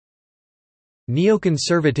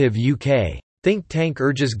Neoconservative UK. Think tank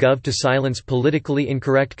urges Gov to silence politically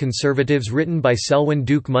incorrect conservatives. Written by Selwyn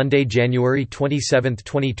Duke. Monday, January 27,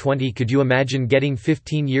 2020. Could you imagine getting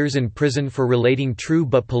 15 years in prison for relating true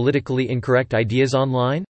but politically incorrect ideas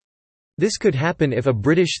online? This could happen if a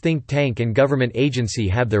British think tank and government agency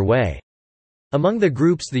have their way. Among the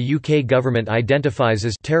groups the UK government identifies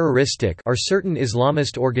as terroristic are certain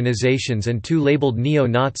Islamist organisations and two labelled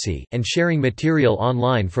neo-Nazi, and sharing material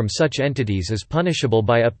online from such entities is punishable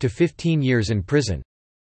by up to 15 years in prison.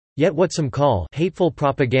 Yet what some call hateful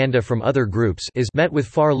propaganda from other groups is met with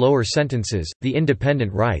far lower sentences, The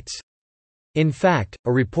Independent writes. In fact,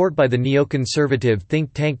 a report by the neoconservative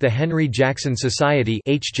think tank the Henry Jackson Society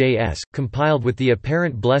 (HJS), compiled with the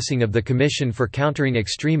apparent blessing of the Commission for Countering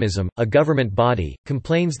Extremism, a government body,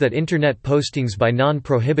 complains that Internet postings by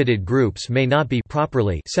non-prohibited groups may not be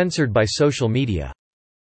properly censored by social media.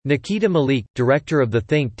 Nikita Malik, director of the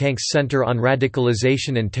think tank's Center on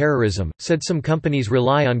Radicalization and Terrorism, said some companies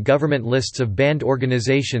rely on government lists of banned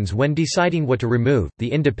organizations when deciding what to remove.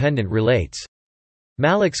 The Independent relates.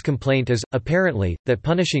 Malik's complaint is, apparently, that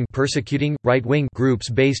persecuting, right-wing groups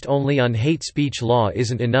based only on hate speech law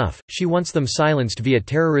isn't enough. She wants them silenced via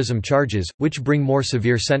terrorism charges, which bring more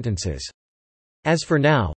severe sentences. As for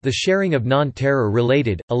now, the sharing of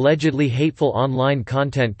non-terror-related, allegedly hateful online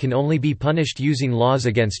content can only be punished using laws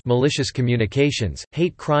against malicious communications,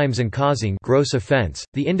 hate crimes and causing gross offence,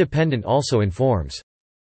 The Independent also informs.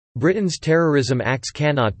 Britain's terrorism acts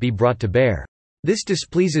cannot be brought to bear. This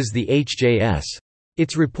displeases the HJS.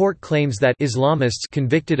 Its report claims that Islamists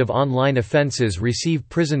convicted of online offences receive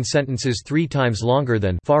prison sentences 3 times longer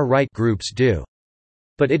than far-right groups do.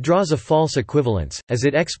 But it draws a false equivalence, as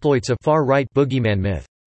it exploits a far-right boogeyman myth.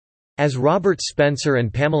 As Robert Spencer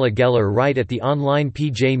and Pamela Geller write at the online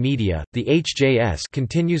PJ Media, the HJS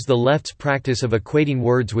continues the left's practice of equating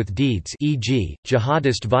words with deeds, e.g.,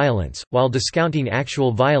 jihadist violence, while discounting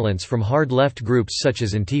actual violence from hard left groups such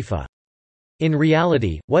as Antifa. In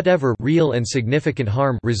reality, whatever real and significant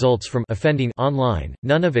harm results from offending online,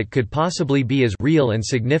 none of it could possibly be as real and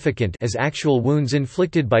significant as actual wounds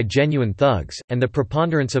inflicted by genuine thugs, and the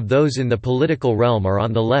preponderance of those in the political realm are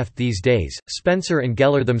on the left these days. Spencer and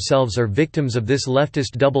Geller themselves are victims of this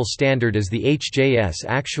leftist double standard, as the HJS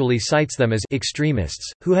actually cites them as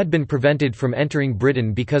extremists, who had been prevented from entering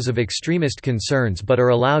Britain because of extremist concerns but are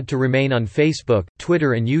allowed to remain on Facebook,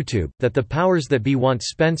 Twitter and YouTube. That the powers that be want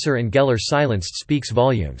Spencer and Geller silenced speaks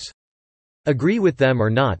volumes. Agree with them or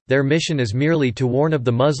not, their mission is merely to warn of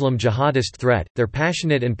the Muslim jihadist threat. They're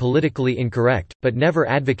passionate and politically incorrect, but never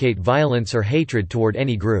advocate violence or hatred toward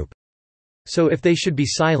any group. So if they should be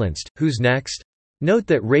silenced, who's next? Note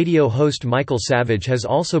that radio host Michael Savage has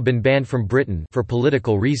also been banned from Britain for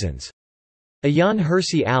political reasons. Ayan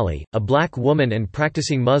Hirsi Ali, a black woman and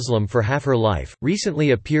practicing Muslim for half her life,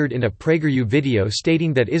 recently appeared in a PragerU video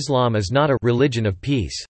stating that Islam is not a religion of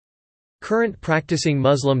peace. Current practicing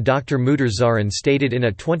Muslim Dr. Muhtar Zarin stated in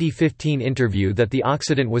a 2015 interview that the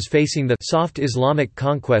Occident was facing the soft Islamic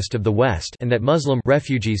conquest of the West and that Muslim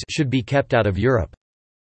refugees should be kept out of Europe.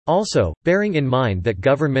 Also, bearing in mind that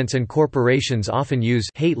governments and corporations often use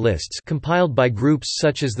hate lists compiled by groups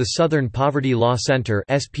such as the Southern Poverty Law Center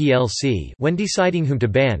 (SPLC) when deciding whom to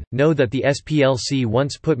ban, know that the SPLC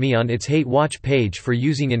once put me on its Hate Watch page for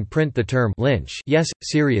using in print the term lynch. Yes,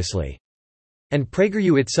 seriously. And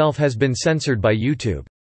PragerU itself has been censored by YouTube.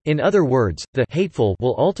 In other words, the hateful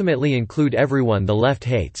will ultimately include everyone the left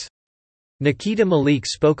hates. Nikita Malik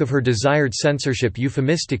spoke of her desired censorship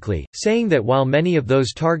euphemistically, saying that while many of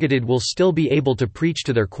those targeted will still be able to preach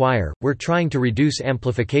to their choir, we're trying to reduce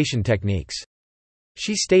amplification techniques.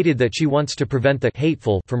 She stated that she wants to prevent the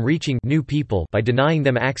hateful from reaching new people by denying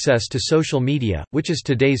them access to social media, which is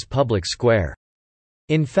today's public square.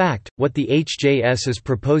 In fact, what the HJS is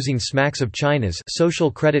proposing smacks of China's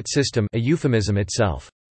social credit system, a euphemism itself.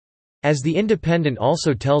 As The Independent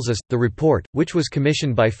also tells us, the report, which was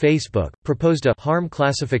commissioned by Facebook, proposed a harm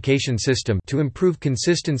classification system to improve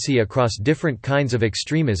consistency across different kinds of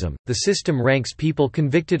extremism. The system ranks people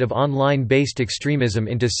convicted of online-based extremism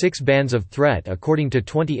into 6 bands of threat according to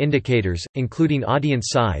 20 indicators, including audience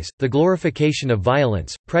size, the glorification of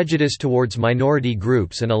violence, prejudice towards minority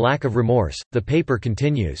groups and a lack of remorse. The paper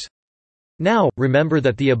continues. Now, remember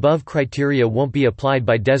that the above criteria won't be applied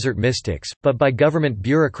by desert mystics, but by government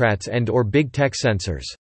bureaucrats and/or big tech censors.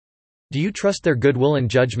 Do you trust their goodwill and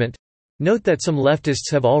judgment? Note that some leftists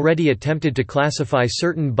have already attempted to classify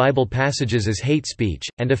certain Bible passages as hate speech,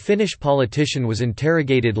 and a Finnish politician was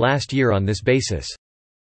interrogated last year on this basis.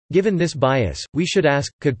 Given this bias, we should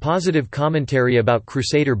ask, could positive commentary about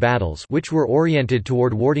Crusader battles which were oriented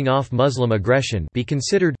toward warding off Muslim aggression be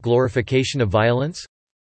considered glorification of violence?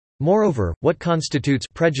 Moreover, what constitutes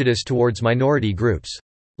prejudice towards minority groups?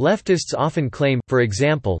 Leftists often claim, for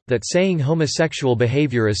example, that saying homosexual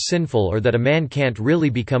behavior is sinful or that a man can't really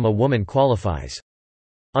become a woman qualifies.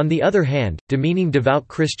 On the other hand, demeaning devout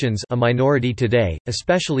Christians, a minority today,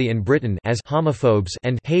 especially in Britain, as homophobes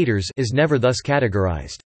and haters is never thus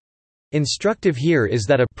categorized. Instructive here is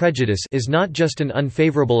that a prejudice is not just an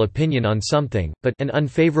unfavorable opinion on something, but an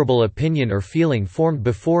unfavorable opinion or feeling formed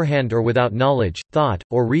beforehand or without knowledge, thought,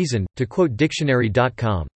 or reason, to quote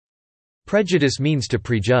dictionary.com. Prejudice means to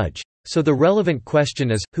prejudge. So the relevant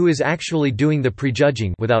question is, who is actually doing the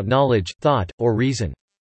prejudging without knowledge, thought, or reason?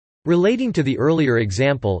 Relating to the earlier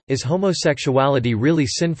example, is homosexuality really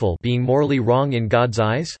sinful, being morally wrong in God's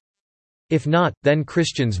eyes? If not, then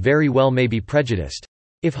Christians very well may be prejudiced.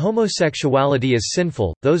 If homosexuality is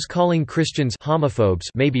sinful, those calling Christians homophobes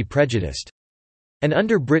may be prejudiced. And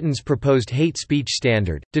under Britain's proposed hate speech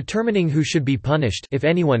standard, determining who should be punished if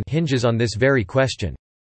anyone hinges on this very question.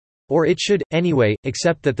 Or it should, anyway,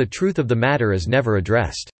 except that the truth of the matter is never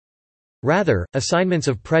addressed. Rather, assignments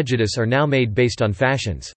of prejudice are now made based on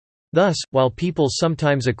fashions. Thus, while people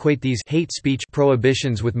sometimes equate these hate speech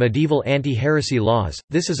prohibitions with medieval anti-heresy laws,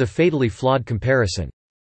 this is a fatally flawed comparison.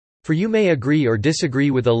 For you may agree or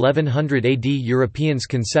disagree with 1100 AD Europeans'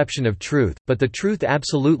 conception of truth, but the truth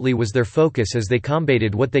absolutely was their focus as they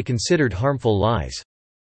combated what they considered harmful lies.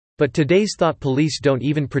 But today's thought police don't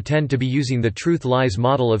even pretend to be using the truth-lies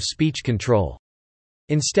model of speech control.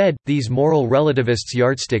 Instead, these moral relativists'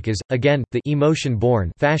 yardstick is, again, the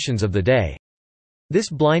emotion-born fashions of the day.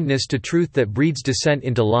 This blindness to truth that breeds descent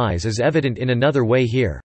into lies is evident in another way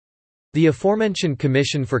here. The aforementioned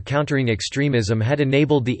Commission for Countering Extremism had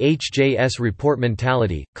enabled the HJS report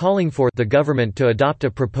mentality, calling for the government to adopt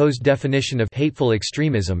a proposed definition of hateful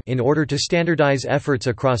extremism in order to standardize efforts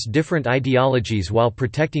across different ideologies while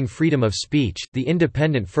protecting freedom of speech, The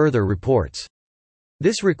Independent further reports.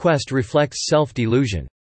 This request reflects self-delusion.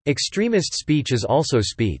 Extremist speech is also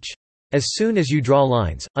speech. As soon as you draw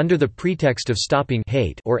lines, under the pretext of stopping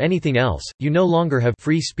hate or anything else, you no longer have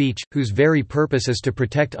free speech, whose very purpose is to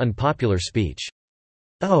protect unpopular speech.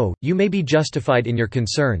 Oh, you may be justified in your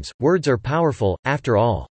concerns, words are powerful, after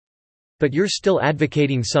all. But you're still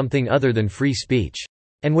advocating something other than free speech.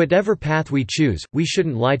 And whatever path we choose, we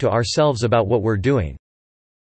shouldn't lie to ourselves about what we're doing.